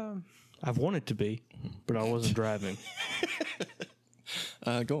 I've wanted to be, but I wasn't driving.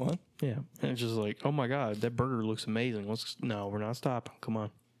 Go on. Yeah. And it's just like, oh my God, that burger looks amazing. No, we're not stopping. Come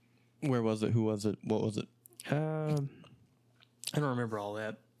on. Where was it? Who was it? What was it? I don't remember all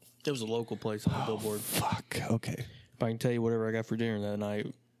that. It was a local place on the billboard. Fuck. Okay. But I can tell you whatever I got for dinner that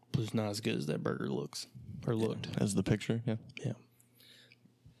night was not as good as that burger looked. As the picture, yeah. Yeah.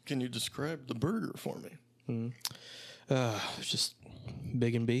 Can you describe the burger for me? It's just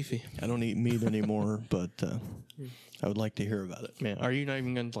big and beefy. I don't eat meat anymore, but I would like to hear about it. Man, are you not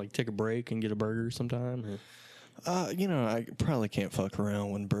even going to like take a break and get a burger sometime? Or? I probably can't fuck around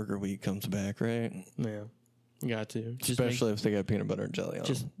when Burger Week comes back, right? Yeah, you got to. Especially if they got peanut butter and jelly on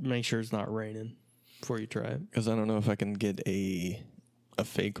Just make sure it's not raining before you try it. Because I don't know if I can get a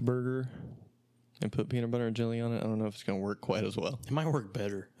fake burger and put peanut butter and jelly on it. I don't know if it's going to work quite as well. It might work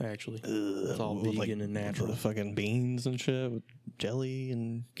better, actually. It's all With, vegan and natural. The fucking beans and shit with jelly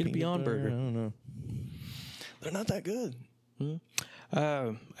and Get a peanut Beyond butter. Burger. I don't know. They're not that good.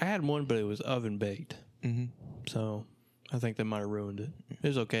 I had one, but it was oven baked. Mm-hmm. So I think that might have ruined it. It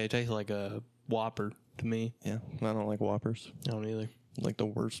was okay. It tastes like a Whopper to me. Yeah, I don't like Whoppers. I don't either. Like the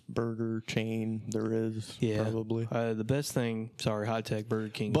worst burger chain there is, Yeah. probably. The best thing, High Tech Burger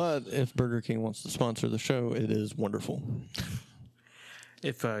King. But if Burger King wants to sponsor the show, it is wonderful.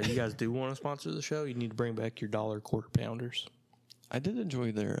 If you guys do want to sponsor the show, you need to bring back your $1 quarter pounders. I did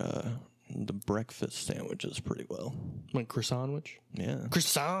enjoy their the breakfast sandwiches pretty well. Like croissant. Yeah.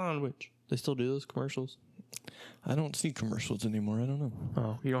 Croissant. They still do those commercials? I don't see commercials anymore. I don't know.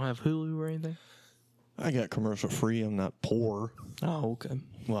 Oh, you don't have Hulu or anything? I got commercial free. I'm not poor. Oh, okay.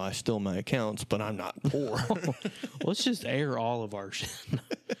 Well, I steal my accounts, but I'm not poor. Let's just air all of our shit.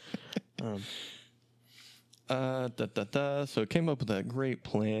 So it came up with that great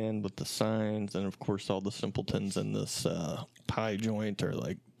plan with the signs, and of course all the simpletons in this pie joint are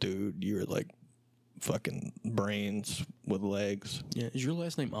like, dude, you're like fucking brains with legs. Yeah, is your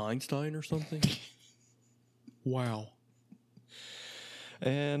last name Einstein or something? Wow.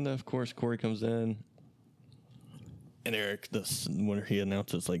 And of course Corey comes in, and Eric, when he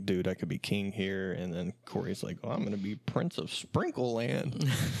announces like, dude, I could be king here, and then Corey's like, oh, I'm gonna be Prince of Sprinkle Land.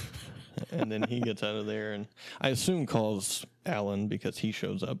 And then he gets out of there, and I assume calls Alan because he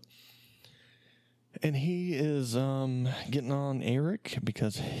shows up. And he is getting on Eric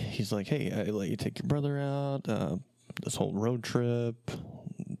because he's like, hey, I let you take your brother out. This whole road trip,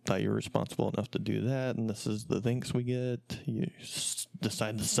 thought you were responsible enough to do that, and this is the thanks we get. You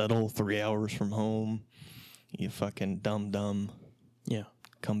decide to settle 3 hours from home. You fucking dumb. Yeah.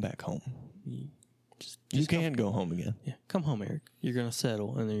 Come back home. Just You can go home again. Yeah, come home, Eric. You're going to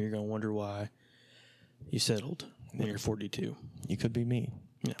settle, and then you're going to wonder why you settled when you're 42. You could be me.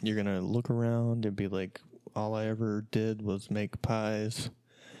 Yeah. You're going to look around and be like, all I ever did was make pies.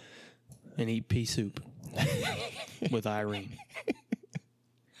 And eat pea soup with Irene.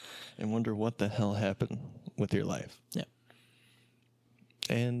 And wonder what the hell happened with your life. Yeah.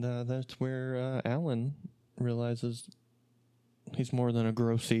 And that's where Alan realizes he's more than a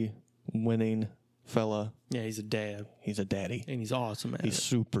grossy, winning fella. Yeah, he's a dad. He's a daddy. And he's awesome at He's it.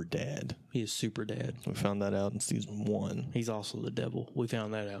 super dad. He is super dad. We found that out in season 1. He's also the devil. We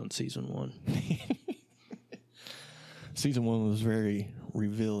found that out in season 1. Season 1 was very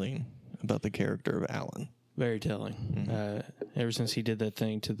revealing about the character of Alan. Very telling. Mm-hmm. Ever since he did that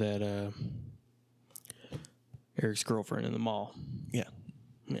thing to that Eric's girlfriend in the mall. Yeah.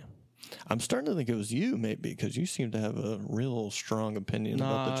 Yeah. I'm starting to think it was you, maybe, because you seem to have a real strong opinion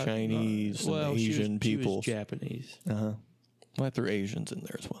about the Chinese and the Asian people. She was Japanese. Uh-huh. Well, I threw Asians in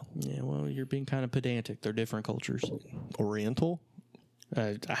there as well. Yeah, well, you're being kind of pedantic. They're different cultures. Oriental?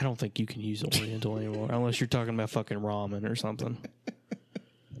 I don't think you can use Oriental anymore, unless you're talking about fucking ramen or something.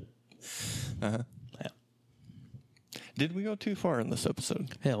 Uh-huh. Yeah. Did we go too far in this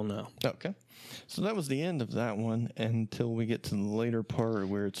episode? Hell no. Okay. So that was the end of that one until we get to the later part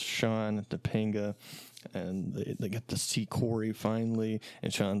where it's Sean at Topanga, and they get to see Corey finally,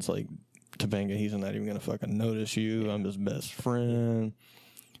 and Sean's like, Topanga, he's not even going to fucking notice you. I'm his best friend.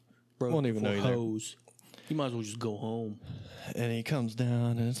 Bro, Won't even know you're there. hose. You might as well just go home. And he comes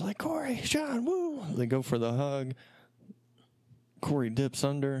down, and it's like, Corey, Sean, woo. They go for the hug. Corey dips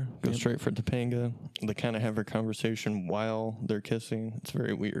under, goes straight for Topanga. They kind of have a conversation while they're kissing. It's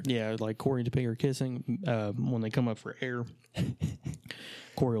very weird. Yeah, like Corey and Topanga are kissing. When they come up for air,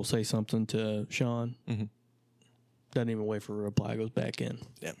 Corey will say something to Sean. Mm-hmm. Doesn't even wait for a reply. Goes back in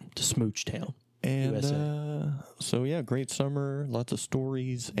to Smooch Town. And so, yeah, great summer. Lots of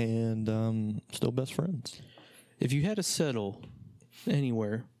stories, and still best friends. If you had to settle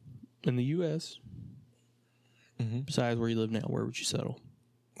anywhere in the U.S. besides where you live now, where would you settle?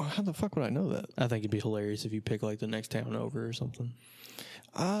 Well, how the fuck would I know that? I think it'd be hilarious if you pick like the next town over or something.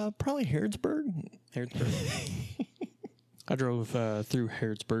 Probably Harrodsburg. Harrodsburg. I drove through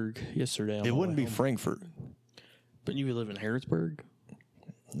Harrodsburg yesterday. on It my wouldn't way be home. Frankfurt. But you would live in Harrodsburg?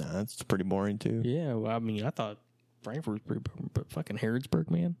 Nah, that's pretty boring too. Yeah, well, I mean, I thought Frankfurt was pretty, but fucking Harrodsburg,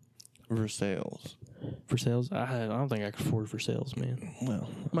 man. Versailles. For sales, I don't think I could afford for sales, man. Well,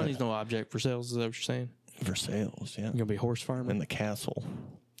 Money's no object for sales. Is that what you're saying? Versailles, yeah. You're gonna be horse farming And the castle.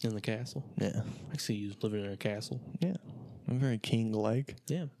 in the castle. Yeah. I see you living in a castle. Yeah. I'm very king-like.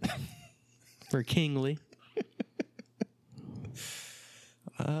 Yeah, very kingly.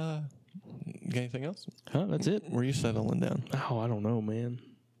 Got anything else? Huh? That's it. Where are you settling down? Oh, I don't know, man.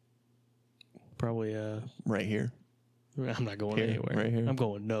 Probably. Right here. I'm not going Here, anywhere. right here. I'm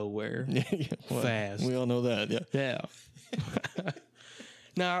going nowhere. Yeah. Well, Fast. We all know that, yeah. Yeah.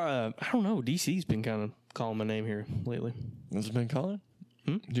 Now, I don't know. DC's been kind of calling my name here lately. Has it been calling?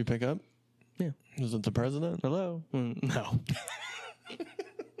 Did you pick up? Yeah. Was it the president? Hello? No.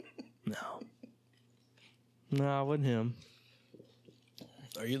 No, it wasn't him.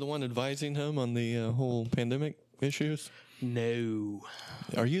 Are you the one advising him on the whole pandemic issues? No.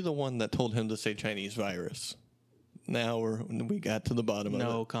 Are you the one that told him to say Chinese virus? Now we got to the bottom of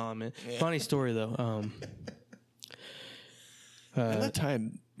No it. comment. Funny story, though. And that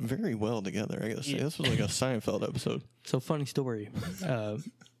tied very well together, I guess. Yeah. This was like a Seinfeld episode. So, funny story. You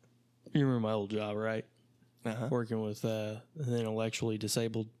remember my old job, right? Uh-huh. Working with the intellectually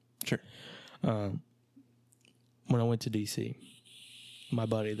disabled. Sure. When I went to D.C., my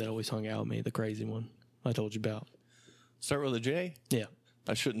buddy that always hung out with me, the crazy one I told you about. Start with a J? Yeah.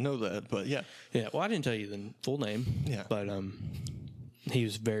 I shouldn't know that, but yeah. Yeah, well, I didn't tell you the full name. Yeah. But he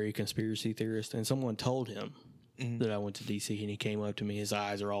was very conspiracy theorist, and someone told him that I went to D.C., and he came up to me. His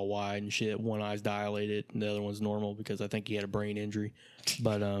eyes are all wide and shit. One eye's dilated, and the other one's normal because I think he had a brain injury.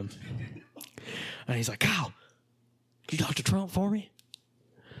 But, and he's like, Kyle, you talk to Trump for me?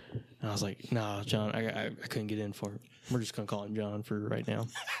 And I was like, nah, John, I couldn't get in for it. We're just going to call him John for right now.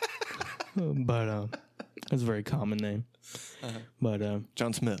 But it's a very common name. But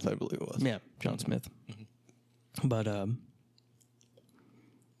John Smith, I believe it was. yeah, John Smith. But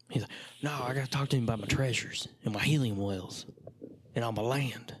he's like, no, I got to talk to him about my treasures and my helium wells and all my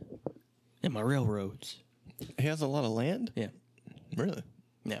land and my railroads. He has a lot of land? Yeah, Really?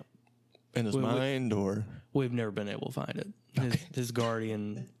 yeah. In his mind, or? We've never been able to find it. His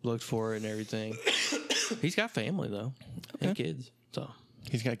guardian looked for it and everything. He's got family, though, and kids. So,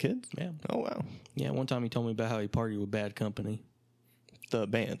 He's got kids? yeah. Oh, wow. Yeah, one time he told me about how he partied with Bad Company. The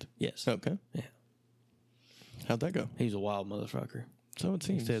band? Yes. Okay. Yeah. How'd that go? He's a wild motherfucker. So it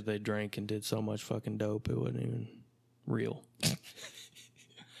He seems. said they drank and did so much fucking dope it wasn't even real.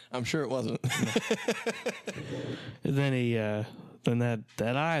 I'm sure it wasn't. And then he, then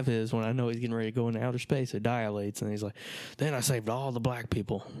that eye of his, when I know he's getting ready to go into outer space, it dilates, and he's like, then I saved all the black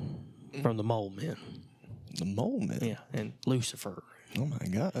people from the mole men. The mole man? Yeah, and Lucifer. Oh, my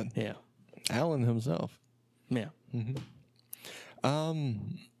God. Yeah, Alan himself. yeah. What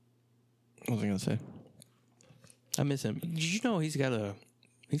was I going to say? I miss him. Did you know he's got a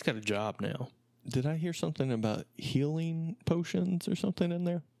job now? Did I hear something about healing potions or something in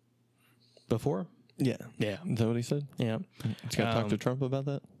there? Before? Yeah. Yeah, Is that what he said? yeah, He's got to talk to Trump about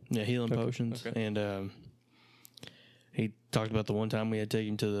that? yeah. Healing potions, okay. and he talked about the one time we had taken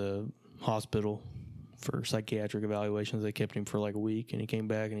him to the hospital for psychiatric evaluations. They kept him for like a week, and he came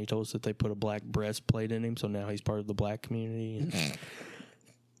back and he told us that they put a black breastplate in him, so now he's part of the black community.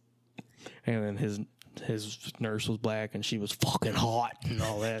 And then his nurse was black, and she was fucking hot and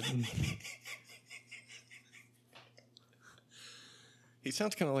all that. He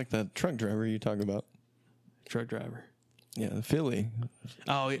sounds kind of like that truck driver you talk about. Truck driver. Yeah, the Philly.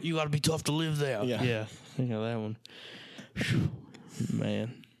 Oh, you got to be tough to live there. Yeah. Yeah. You know that one. Whew.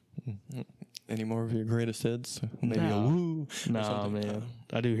 Man. Any more of your greatest hits? Maybe No. a woo. or No, something? man.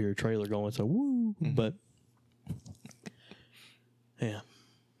 I do hear a trailer going, so woo. But, yeah.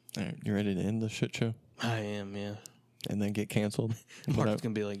 All right, you ready to end the shit show I am, yeah. and then get canceled? Mark's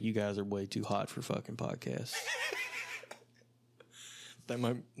going to be like, you guys are way too hot for fucking podcasts. That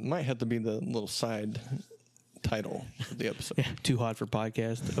might have to be the little side title of the episode. Yeah. Too hot for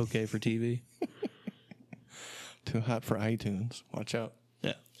podcast, okay for TV. Too hot for iTunes. Watch out.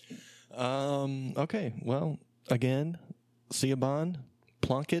 Yeah. Okay. Well, again, Siobhan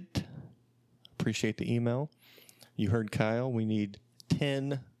Plunkett. Appreciate the email. You heard Kyle. We need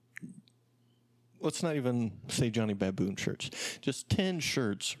 10 let's not even say Johnny Baboon shirts. Just 10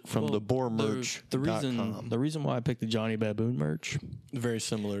 shirts from the BoarMerch.com. The reason why I picked the Johnny Baboon merch Very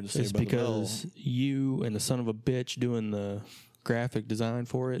similar to Saved is by the Bell. because you and the son of a bitch doing the graphic design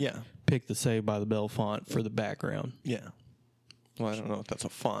for it picked the Saved by the Bell font for the background. Yeah. Well, I don't know if that's a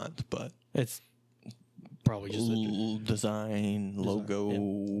font, but It's probably just a design,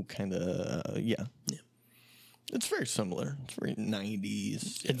 logo, kind of, yeah. It's very similar. It's very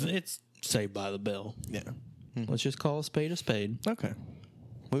 90s. It's Saved by the Bell. Yeah. Let's just call a spade a spade. Okay.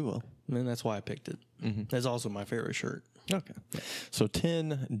 We will. And that's why I picked it. That's also my favorite shirt. Okay. So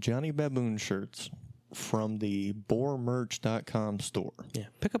 10 Johnny Baboon shirts from the BoarMerch.com store. Yeah.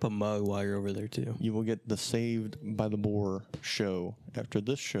 Pick up a mug while you're over there, too. You will get the Saved by the Boar show after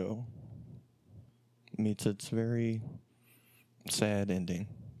this show meets its very sad ending.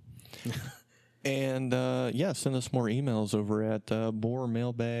 And, send us more emails over at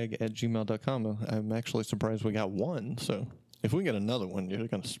boarmailbag@gmail.com. I'm actually surprised we got one, so if we get another one, you're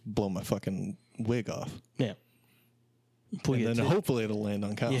going to blow my fucking wig off. Yeah. And then hopefully it'll land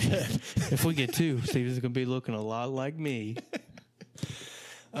on comment. Yeah. If we get two, Steve's going to be looking a lot like me.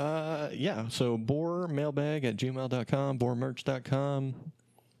 So boarmailbag@gmail.com, boarmerch.com.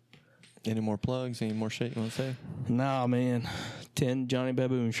 Any more plugs? Any more shit you want to say? Nah, man. 10 Johnny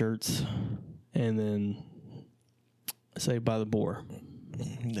Baboon shirts. And then Saved by the Boar.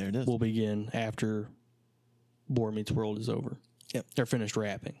 There it is. We'll begin after Boar Meets World is over. Yep. They're finished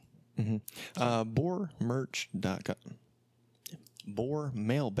rapping. Boarmerch.com.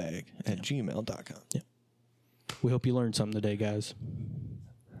 Boarmailbag@gmail.com. Yep. We hope you learned something today, guys.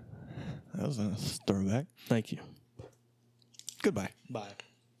 That was a throwback. Thank you. Goodbye. Bye.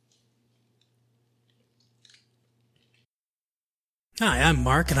 Hi, I'm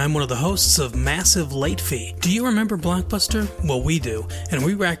Mark, and I'm one of the hosts of Massive Late Fee. Do you remember Blockbuster? Well, we do, and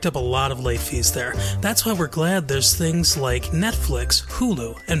we racked up a lot of late fees there. That's why we're glad there's things like Netflix,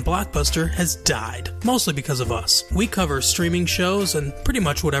 Hulu, and Blockbuster has died, mostly because of us. We cover streaming shows and pretty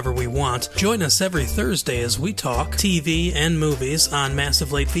much whatever we want. Join us every Thursday as we talk TV and movies on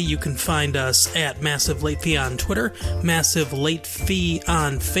Massive Late Fee. You can find us at Massive Late Fee on Twitter, Massive Late Fee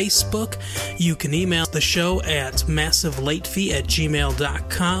on Facebook. You can email the show at massivelatefee@gmail.com,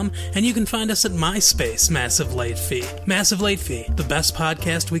 and you can find us at MySpace, Massive Late Fee. Massive Late Fee, the best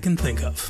podcast we can think of.